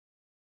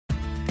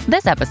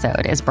This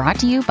episode is brought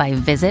to you by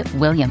Visit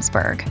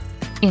Williamsburg.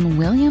 In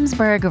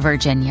Williamsburg,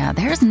 Virginia,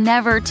 there's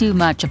never too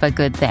much of a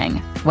good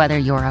thing. Whether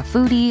you're a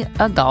foodie,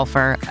 a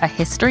golfer, a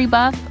history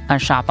buff, a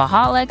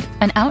shopaholic,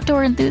 an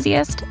outdoor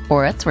enthusiast,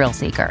 or a thrill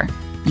seeker,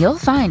 you'll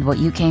find what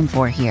you came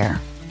for here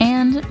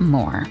and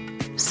more.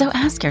 So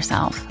ask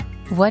yourself,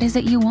 what is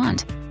it you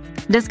want?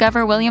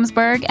 Discover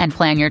Williamsburg and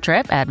plan your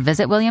trip at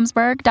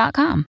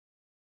visitwilliamsburg.com.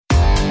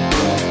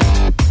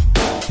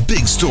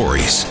 Big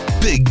stories,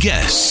 big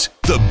guests,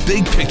 the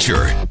big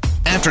picture.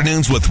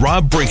 Afternoons with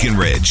Rob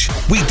Breckenridge.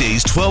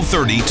 Weekdays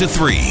 1230 to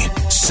 3,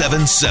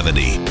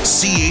 770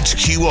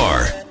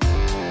 CHQR.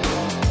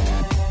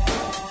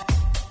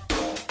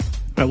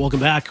 All right, welcome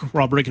back.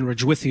 Rob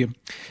Breckenridge with you.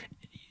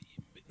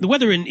 The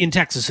weather in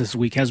Texas this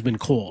week has been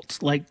cold,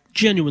 like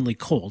genuinely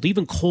cold,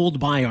 even cold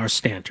by our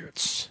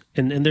standards.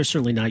 And they're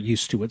certainly not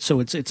used to it. So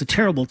it's a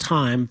terrible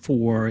time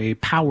for a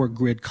power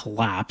grid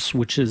collapse,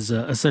 which is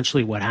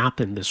essentially what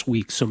happened this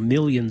week. So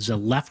millions are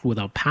left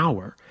without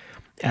power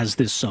as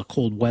this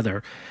cold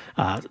weather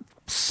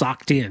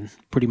socked in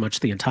pretty much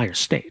the entire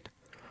state.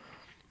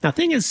 Now, the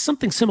thing is,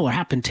 something similar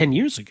happened 10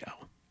 years ago.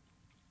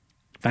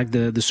 In fact,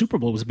 the Super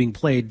Bowl was being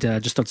played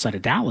just outside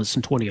of Dallas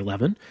in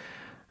 2011.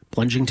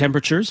 Plunging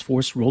temperatures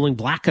forced rolling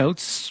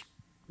blackouts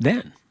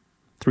then.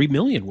 3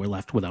 million were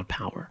left without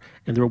power.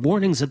 And there were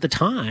warnings at the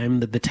time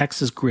that the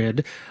Texas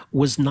grid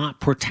was not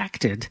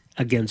protected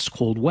against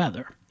cold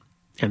weather.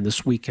 And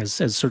this week has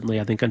certainly,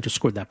 I think,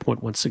 underscored that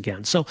point once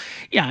again. So,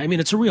 yeah, I mean,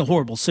 it's a real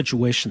horrible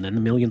situation then.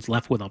 The millions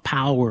left without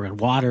power and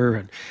water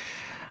and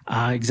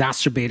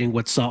exacerbating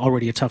what's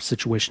already a tough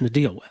situation to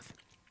deal with.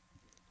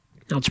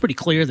 Now, it's pretty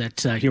clear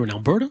that here in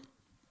Alberta,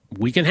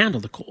 we can handle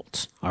the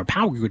cold. Our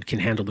power grid can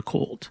handle the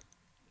cold.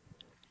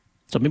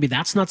 So maybe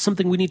that's not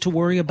something we need to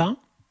worry about.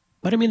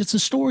 But I mean, it's a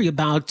story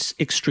about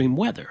extreme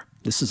weather.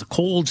 This is a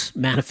cold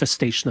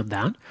manifestation of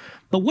that.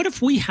 But what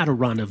if we had a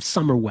run of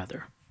summer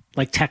weather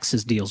like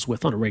Texas deals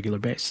with on a regular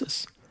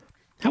basis?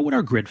 How would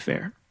our grid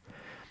fare?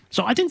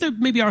 So I think there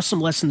maybe are some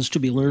lessons to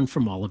be learned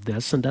from all of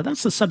this. And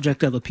that's the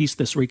subject of a piece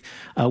this week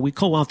we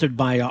co-authored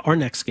by our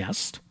next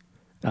guest.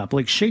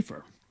 Blake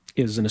Schaefer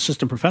is an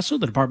assistant professor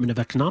at the Department of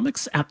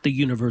Economics at the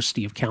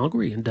University of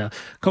Calgary and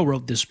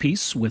co-wrote this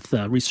piece with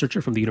a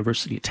researcher from the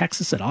University of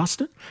Texas at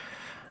Austin.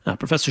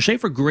 Professor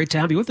Schaefer, great to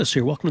have you with us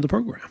here. Welcome to the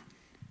program.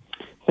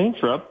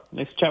 Thanks, Rob.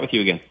 Nice to chat with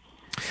you again.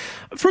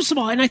 First of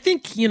all, and I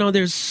think,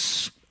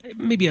 there's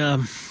maybe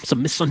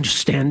some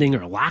misunderstanding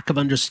or lack of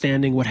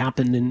understanding what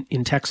happened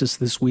in Texas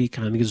this week.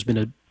 I think there's been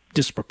a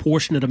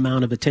disproportionate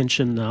amount of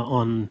attention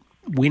on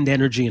wind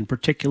energy in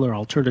particular,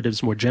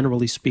 alternatives more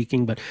generally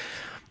speaking. But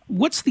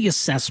what's the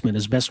assessment,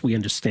 as best we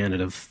understand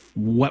it, of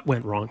what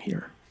went wrong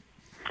here?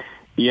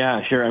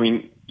 Yeah, sure. I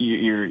mean,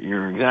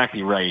 you're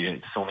exactly right.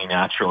 It's only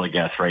natural, I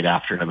guess, right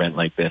after an event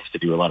like this to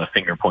do a lot of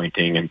finger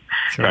pointing and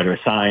try to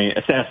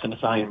assess and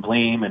assign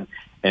blame.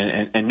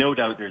 And no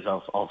doubt there's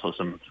also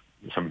some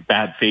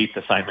bad faith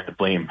assignment of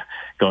blame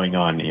going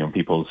on,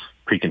 people's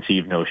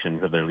preconceived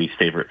notions of their least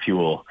favorite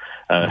fuel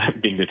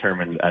being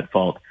determined at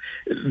fault.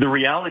 The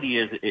reality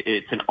is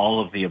it's an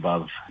all of the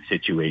above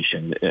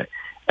situation.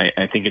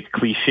 I think it's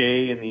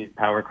cliche in these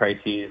power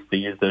crises to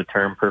use the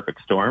term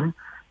perfect storm,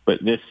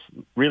 but this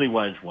really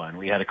was one.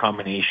 We had a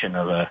combination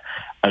of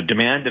a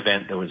demand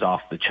event that was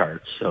off the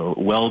charts, so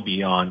well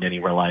beyond any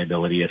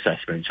reliability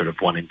assessment, sort of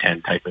 1 in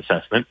 10 type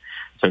assessment.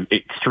 So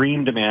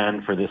extreme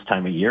demand for this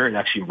time of year. It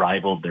actually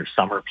rivaled their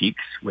summer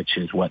peaks, which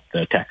is what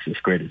the Texas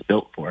grid is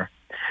built for.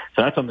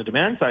 So that's on the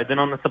demand side. Then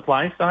on the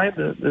supply side,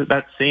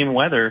 that same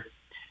weather,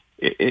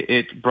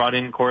 it brought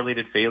in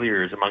correlated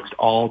failures amongst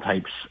all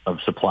types of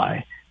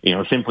supply.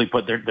 Simply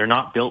put, they're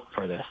not built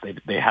for this.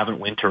 They haven't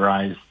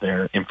winterized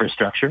their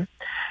infrastructure.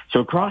 So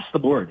across the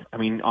board, I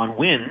mean, on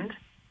wind,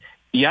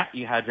 yeah,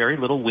 you had very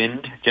little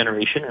wind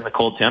generation in the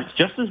cold temps,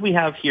 just as we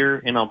have here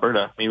in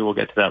Alberta. Maybe we'll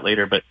get to that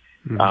later, but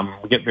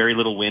we get very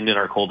little wind in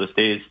our coldest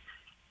days.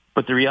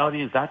 But the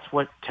reality is that's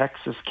what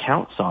Texas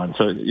counts on.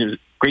 So there's a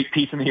great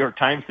piece in the New York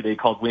Times today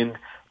called Wind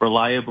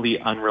Reliably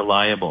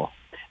Unreliable.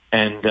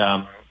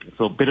 And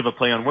so a bit of a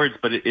play on words,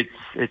 but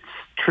it's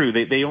true.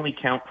 They only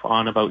count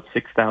on about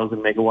 6,000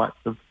 megawatts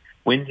of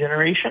wind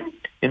generation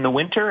in the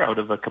winter out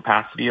of a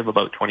capacity of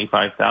about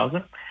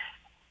 25,000.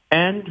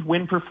 And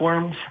wind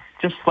performed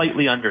just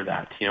slightly under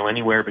that,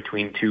 anywhere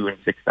between 2,000 and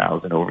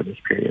 6,000 over this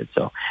period.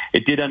 So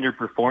it did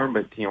underperform,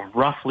 but,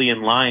 roughly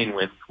in line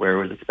with where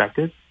it was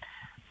expected.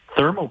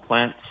 Thermal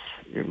plants,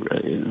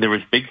 there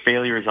was big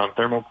failures on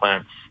thermal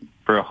plants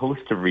for a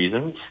host of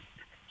reasons.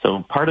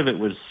 So part of it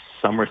was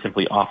some were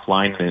simply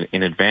offline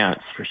in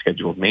advance for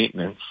scheduled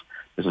maintenance.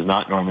 This is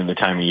not normally the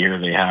time of year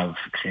they have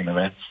extreme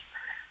events.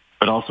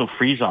 But also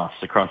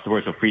freeze-offs across the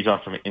board. So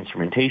freeze-offs of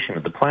instrumentation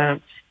of the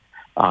plants,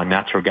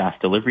 natural gas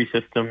delivery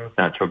systems,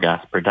 natural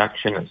gas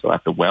production. And so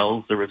at the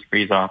wells, there was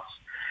freeze-offs.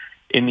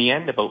 In the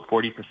end, about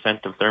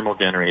 40% of thermal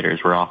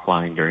generators were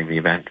offline during the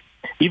event.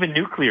 Even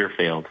nuclear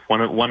failed.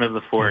 One of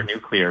the 4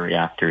 nuclear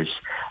reactors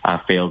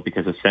failed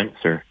because a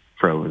sensor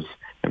froze,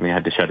 and we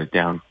had to shut it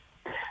down.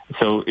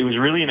 So it was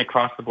really an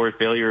across-the-board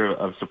failure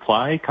of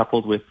supply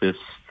coupled with this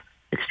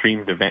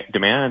extreme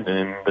demand,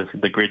 and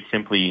the grid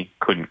simply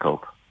couldn't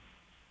cope.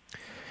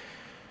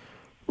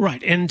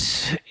 Right. And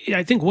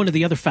I think one of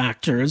the other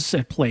factors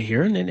at play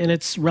here, and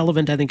it's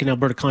relevant, I think, in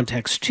Alberta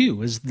context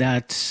too, is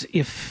that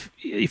if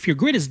your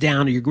grid is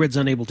down or your grid's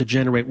unable to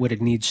generate what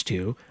it needs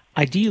to,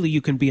 ideally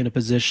you can be in a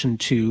position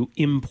to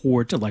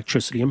import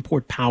electricity,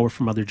 import power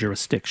from other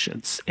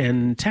jurisdictions.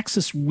 And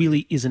Texas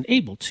really isn't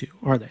able to,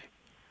 are they?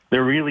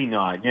 They're really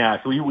not.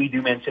 Yeah. So we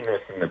do mention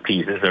this in the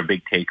piece. This is our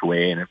big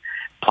takeaway, and it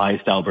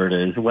applies to Alberta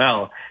as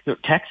well.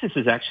 Texas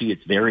is actually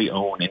its very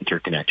own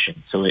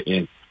interconnection. So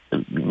in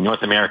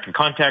North American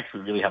context, we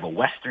really have a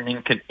Western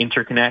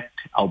interconnect,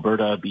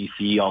 Alberta,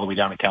 BC, all the way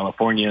down to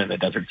California and the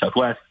desert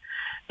Southwest.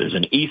 There's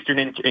an Eastern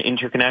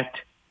interconnect.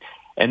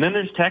 And then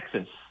there's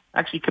Texas.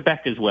 Actually,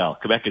 Quebec as well.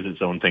 Quebec is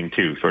its own thing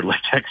too, sort of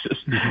like Texas.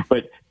 Mm-hmm.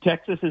 But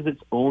Texas is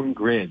its own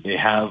grid. They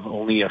have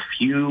only a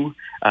few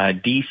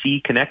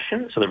DC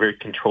connections, so they're very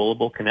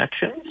controllable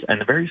connections, and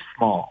they're very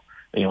small.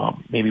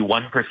 Maybe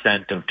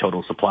 1% of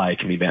total supply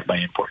can be met by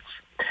imports.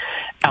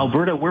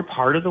 Alberta, we're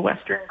part of the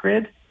Western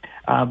grid.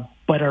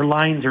 But our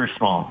lines are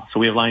small. So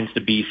we have lines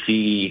to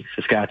BC,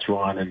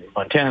 Saskatchewan, and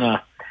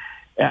Montana.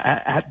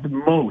 At the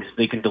most,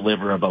 they can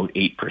deliver about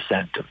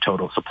 8% of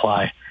total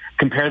supply.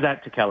 Compare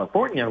that to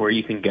California, where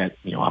you can get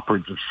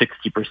upwards of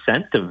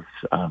 60%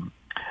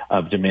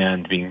 of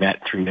demand being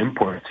met through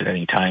imports at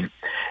any time.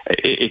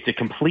 It's a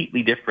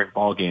completely different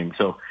ballgame.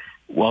 So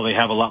while they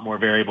have a lot more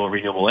variable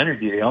renewable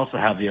energy, they also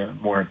have the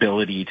more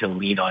ability to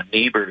lean on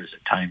neighbors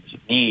at times of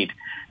need.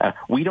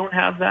 We don't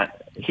have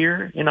that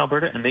here in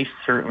Alberta, and they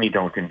certainly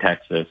don't in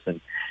Texas. And,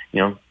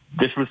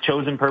 this was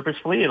chosen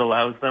purposefully. It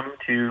allows them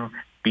to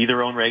be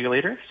their own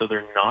regulator, so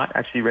they're not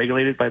actually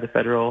regulated by the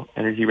Federal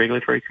Energy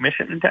Regulatory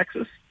Commission in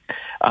Texas.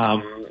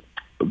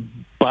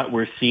 But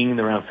we're seeing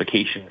the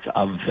ramifications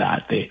of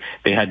that. They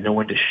had no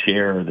one to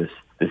share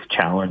this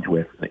challenge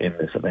with in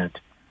this event.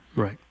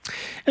 Right.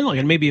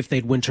 And maybe if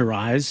they'd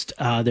winterized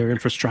their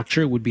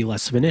infrastructure, it would be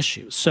less of an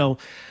issue. So,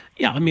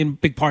 yeah,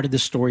 big part of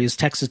this story is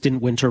Texas didn't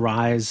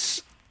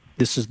winterize.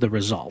 This is the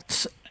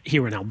result.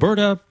 Here in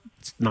Alberta,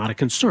 it's not a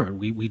concern.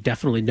 We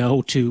definitely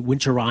know to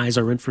winterize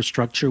our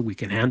infrastructure. We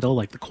can handle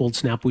like the cold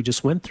snap we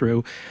just went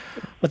through.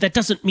 But that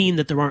doesn't mean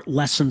that there aren't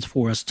lessons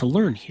for us to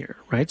learn here,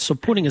 right? So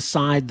putting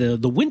aside the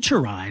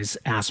winterize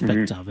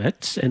aspect of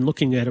it and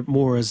looking at it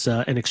more as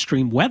an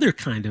extreme weather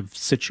kind of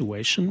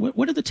situation,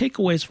 what are the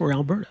takeaways for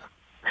Alberta?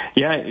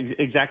 Yeah,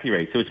 exactly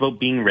right. So it's about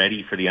being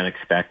ready for the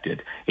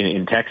unexpected.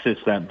 In Texas,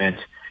 that meant,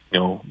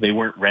 they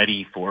weren't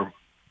ready for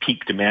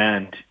peak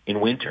demand in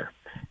winter.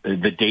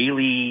 The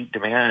daily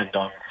demand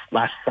on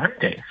last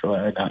Sunday, so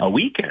a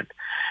weekend,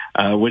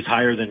 was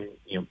higher than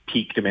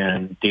peak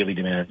demand, daily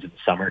demands in the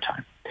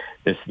summertime.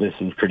 This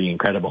is pretty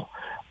incredible.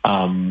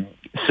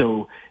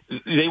 So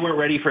they weren't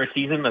ready for a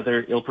season that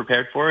they're ill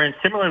prepared for. And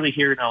similarly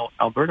here in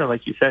Alberta,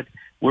 like you said,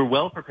 we're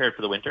well prepared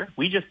for the winter.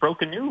 We just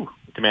broke a new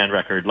demand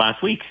record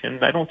last week,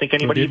 and I don't think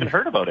anybody even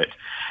heard about it.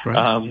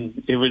 Right.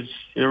 There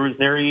was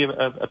nary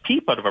a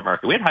peep out of our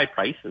market. We had high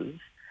prices,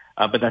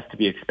 but that's to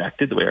be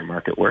expected the way our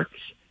market works.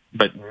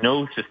 But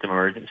no system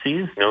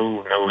emergencies,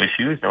 no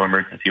issues, no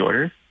emergency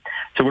orders.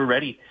 So we're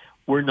ready.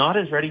 We're not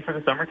as ready for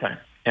the summertime.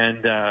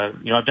 And,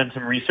 I've done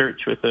some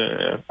research with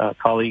a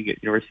colleague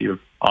at University of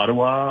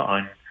Ottawa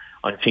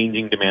on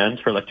changing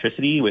demands for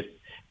electricity with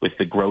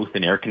the growth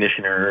in air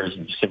conditioners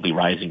and simply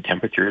rising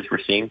temperatures we're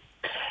seeing.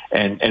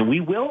 And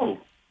we will,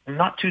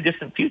 not too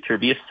distant future,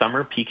 be a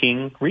summer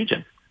peaking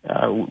region.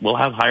 We'll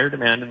have higher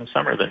demand in the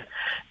summer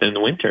than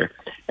the winter.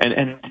 And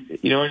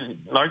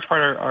in large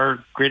part,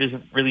 our grid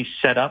isn't really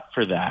set up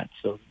for that.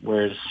 So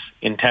whereas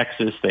in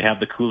Texas, they have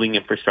the cooling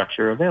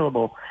infrastructure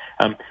available.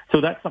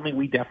 So that's something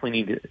we definitely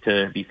need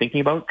to be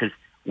thinking about, because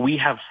we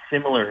have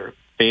similar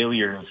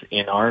failures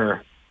in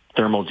our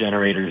thermal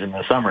generators in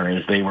the summer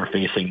as they were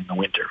facing in the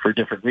winter for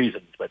different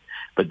reasons, but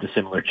the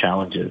similar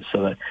challenges.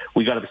 So that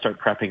we got to start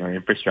prepping our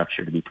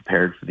infrastructure to be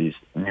prepared for these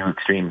new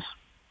extremes.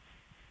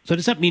 So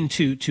does that mean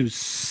to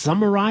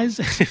summarize,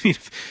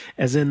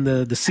 as in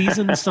the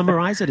season,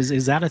 summarize it?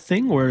 Is that a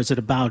thing, or is it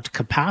about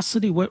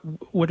capacity?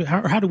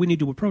 How do we need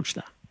to approach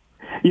that?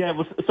 Yeah,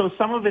 well, so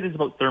some of it is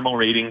about thermal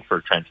rating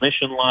for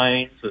transmission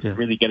lines, so it's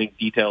really getting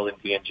detailed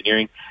into the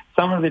engineering.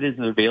 Some of it is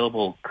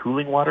available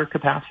cooling water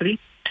capacity.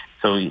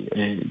 So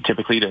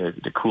typically to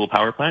cool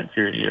power plants,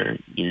 you're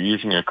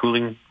using a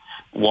cooling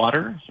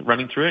water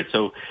running through it.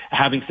 So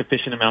having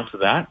sufficient amounts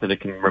of that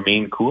it can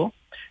remain cool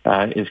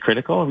is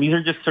critical. And these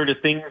are just sort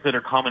of things that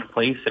are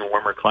commonplace in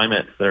warmer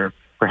climates that are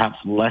perhaps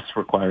less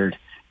required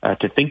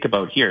to think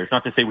about here. It's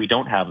not to say we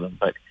don't have them,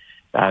 but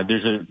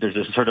there's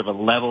a sort of a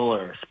level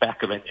or a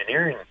spec of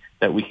engineering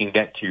that we can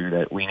get to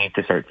that we need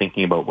to start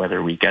thinking about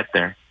whether we get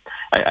there.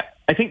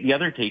 I think the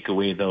other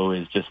takeaway, though,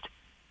 is just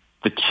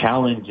the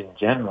challenge in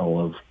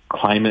general of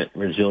climate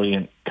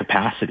resilient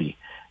capacity.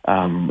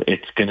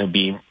 It's going to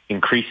be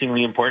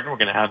increasingly important. We're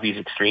going to have these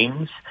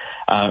extremes.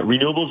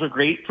 Renewables are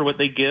great for what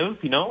they give,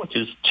 which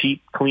is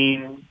cheap,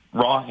 clean,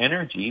 raw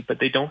energy, but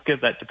they don't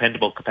give that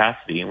dependable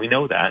capacity, and we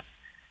know that.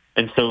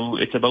 And so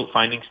it's about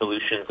finding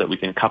solutions that we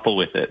can couple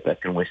with it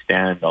that can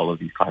withstand all of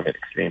these climate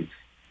extremes.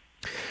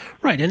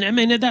 Right, and I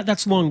mean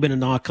that's long been a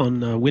knock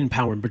on wind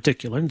power in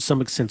particular, and to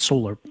some extent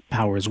solar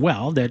power as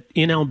well, that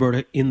in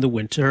Alberta in the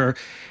winter,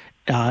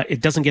 it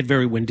doesn't get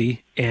very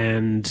windy,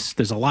 and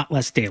there's a lot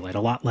less daylight,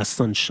 a lot less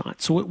sunshine.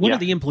 So what are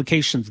the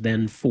implications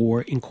then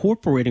for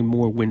incorporating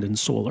more wind and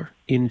solar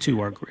into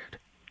our grid?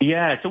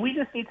 Yeah, so we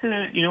just need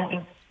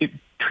to,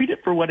 treat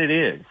it for what it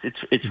is.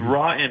 It's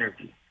raw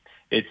energy.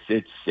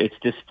 It's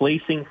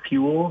displacing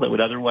fuel that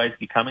would otherwise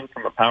be coming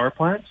from a power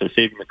plant, so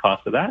saving the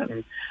cost of that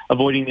and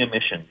avoiding the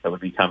emissions that would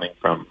be coming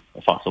from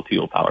a fossil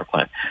fuel power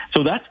plant.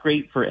 So that's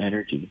great for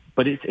energy,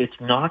 but it's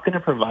not going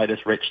to provide us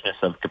richness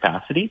of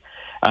capacity,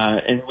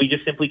 and we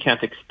just simply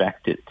can't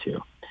expect it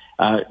to.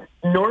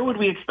 Nor would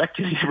we expect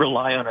to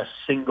rely on a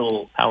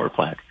single power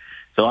plant.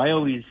 So I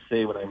always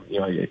say when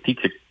I teach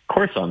a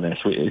course on this,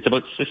 it's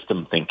about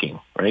system thinking,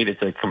 right?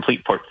 It's a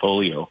complete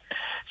portfolio.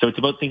 So it's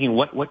about thinking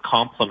what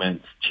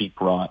complements cheap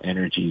raw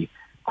energy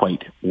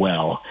quite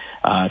well.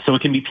 So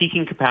it can be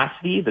peaking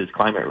capacity that's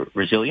climate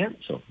resilient.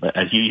 So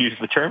as you use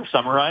the term,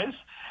 summarize,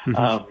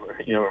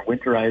 or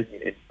winterize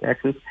in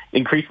Texas.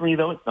 Increasingly,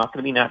 though, it's not going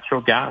to be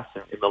natural gas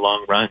in the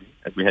long run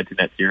as we head to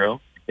net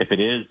zero. If it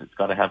is, it's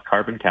got to have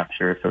carbon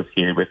capture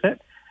associated with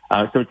it.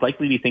 So it's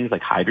likely to be things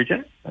like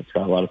hydrogen. That's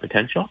got a lot of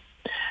potential.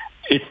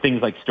 It's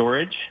things like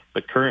storage,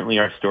 but currently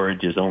our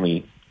storage is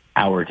only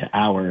hour to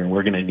hour, and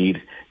we're going to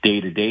need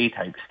day-to-day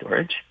type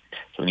storage.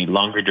 So we need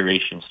longer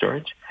duration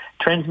storage.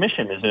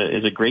 Transmission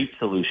is a great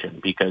solution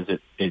because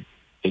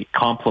it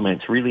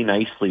complements really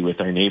nicely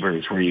with our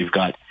neighbors where you've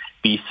got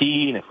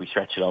BC, and if we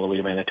stretch it all the way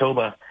to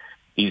Manitoba,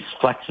 these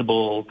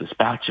flexible,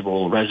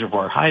 dispatchable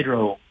reservoir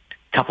hydro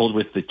coupled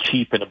with the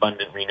cheap and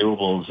abundant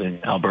renewables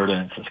in Alberta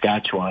and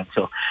Saskatchewan.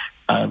 So,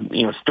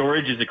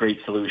 storage is a great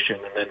solution.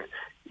 And then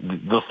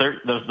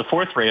the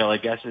fourth rail, I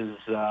guess, is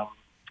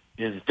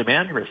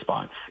demand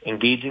response,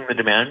 engaging the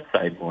demand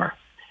side more.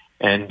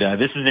 And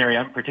this is an area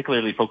I'm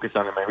particularly focused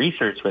on in my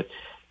research. But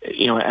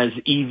as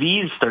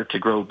EVs start to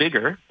grow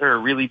bigger, they're a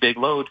really big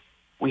load.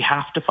 We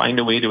have to find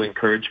a way to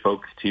encourage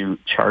folks to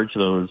charge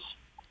those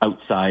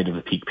outside of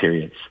the peak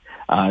periods.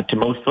 To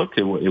most folks,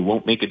 it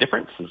won't make a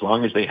difference as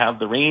long as they have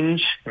the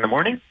range in the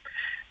morning.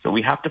 So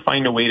we have to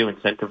find a way to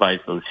incentivize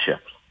those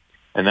shifts.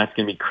 And that's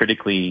going to be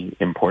critically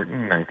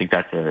important. And I think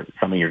that's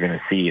something you're going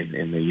to see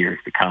in the years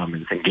to come,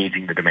 is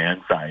engaging the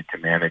demand side to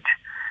manage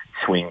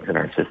swings in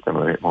our system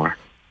a bit more.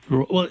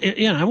 Well,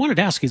 yeah, I wanted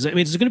to ask, is it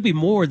going to be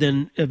more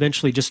than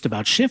eventually just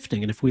about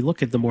shifting? And if we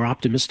look at the more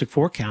optimistic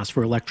forecast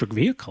for electric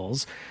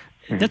vehicles,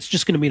 that's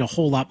just going to mean a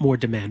whole lot more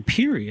demand,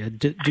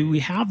 period. Do we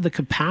have the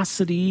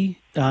capacity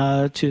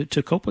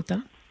to cope with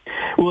that?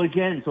 Well,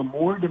 again, so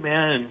more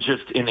demand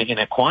just in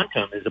a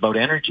quantum is about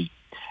energy.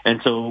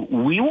 And so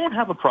we won't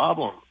have a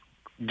problem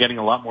getting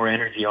a lot more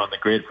energy on the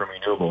grid from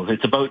renewables.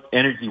 It's about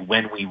energy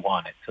when we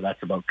want it. So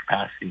that's about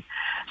capacity.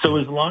 So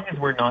as long as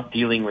we're not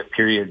dealing with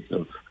periods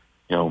of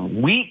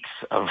weeks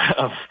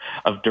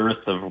of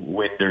dearth of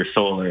wind or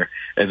solar,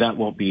 that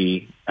won't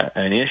be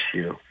an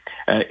issue.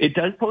 It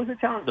does pose a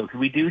challenge, though,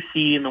 because we do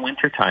see in the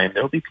wintertime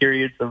there'll be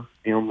periods of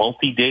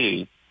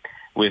multi-day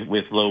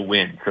with low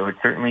wind. So it's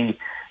certainly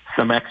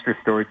some extra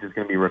storage is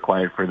going to be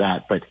required for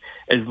that. But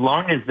as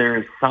long as there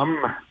is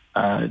some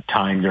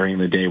time during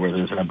the day where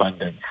there's an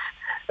abundance,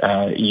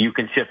 you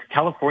can shift.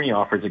 California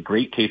offers a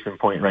great case in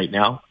point right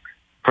now.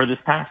 For this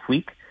past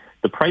week,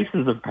 the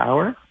prices of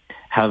power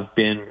have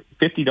been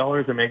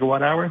 $50 a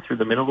megawatt hour through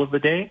the middle of the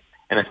day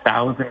and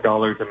 $1,000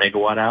 a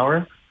megawatt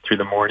hour through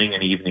the morning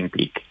and evening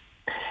peak.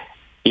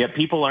 Yet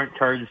people aren't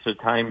charged a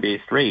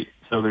time-based rate.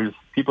 So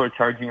people are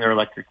charging their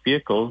electric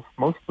vehicles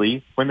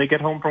mostly when they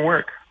get home from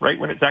work, right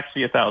when it's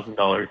actually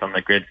 $1,000 on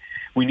the grid.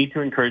 We need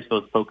to encourage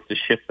those folks to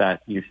shift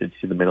that usage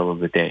to the middle of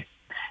the day.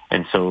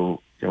 And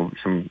so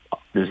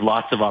there's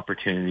lots of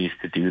opportunities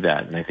to do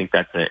that. And I think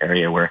that's an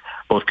area where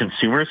both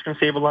consumers can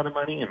save a lot of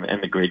money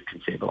and the grid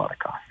can save a lot of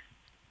cost.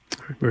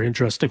 Very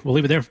interesting. We'll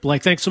leave it there.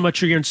 Blake, thanks so much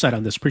for your insight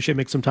on this. Appreciate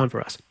making some time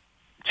for us.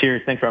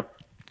 Cheers. Thanks, Rob.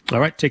 All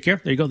right. Take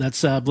care. There you go.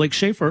 That's Blake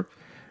Schaefer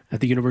at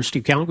the University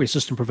of Calgary,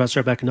 Assistant Professor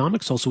of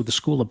Economics, also with the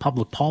School of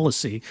Public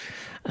Policy.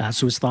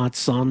 So his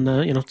thoughts on,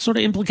 sort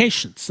of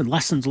implications and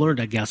lessons learned,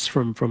 I guess,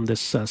 from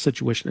this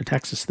situation in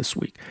Texas this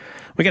week.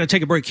 We got to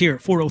take a break here.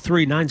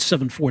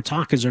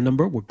 403-974-TALK is our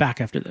number. We're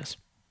back after this.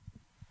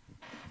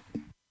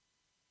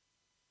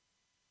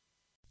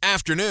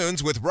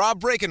 Afternoons with Rob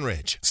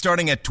Breckenridge,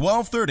 starting at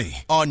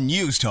 12:30 on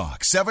News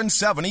Talk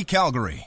 770 Calgary.